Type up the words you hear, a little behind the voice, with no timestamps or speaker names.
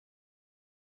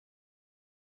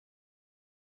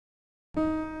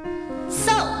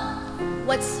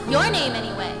What's your name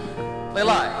anyway?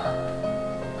 Leilai.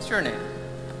 What's your name?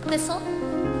 Missile?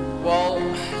 Well,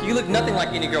 you look nothing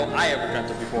like any girl I ever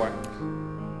dreamt of before.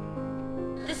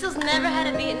 This'll's never had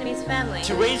a Vietnamese family.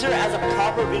 To raise her as a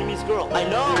proper Vietnamese girl, I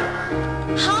know.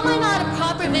 How am I not a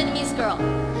proper Vietnamese girl?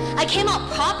 I came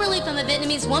out properly from a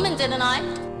Vietnamese woman, didn't I?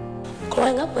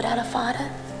 Growing up without a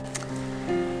father,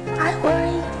 I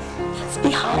worry it's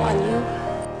been hard on you.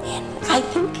 And I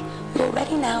think we're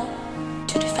ready now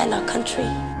to defend our country.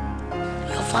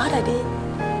 Your father did.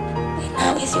 And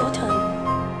now it's your turn.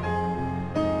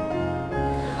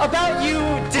 About you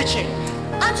ditching.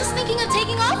 I'm just thinking of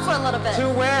taking off for a little bit. To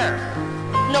where?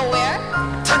 Nowhere.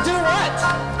 To do what?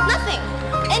 Nothing.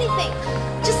 Anything.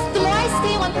 Just the more I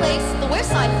stay in one place, the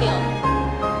worse I feel.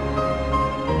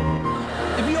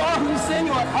 If you are who you say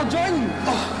you are, I'll join you.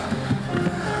 Oh.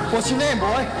 What's your name,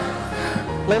 boy?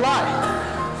 Leilai.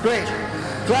 Great.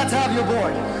 Glad to have you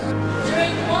aboard.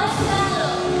 During one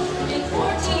battle in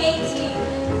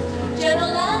 1418,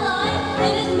 General Leilai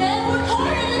and his men were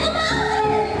cornered in the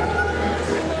mountain.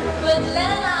 But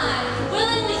Leilai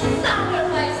willingly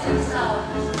sacrificed himself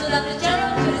so that the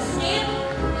general could escape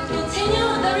and continue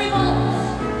the revolt.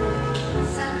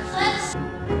 Sacrifice?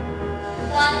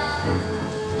 Why?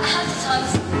 I have to tell you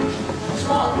something. What's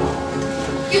wrong?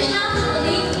 You have to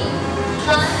believe me.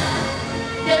 But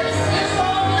there is this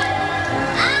formula.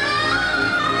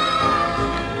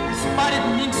 Spotted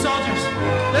Ming soldiers.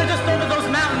 They're just over those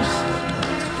mountains.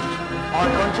 Our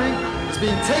country is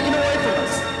being taken away from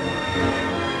us.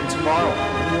 And tomorrow,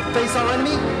 we will face our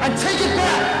enemy and take it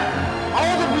back.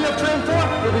 All that we have trained for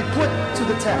will be put to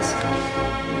the test.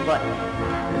 But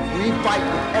if we fight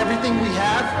with everything we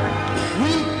have,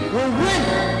 we will win.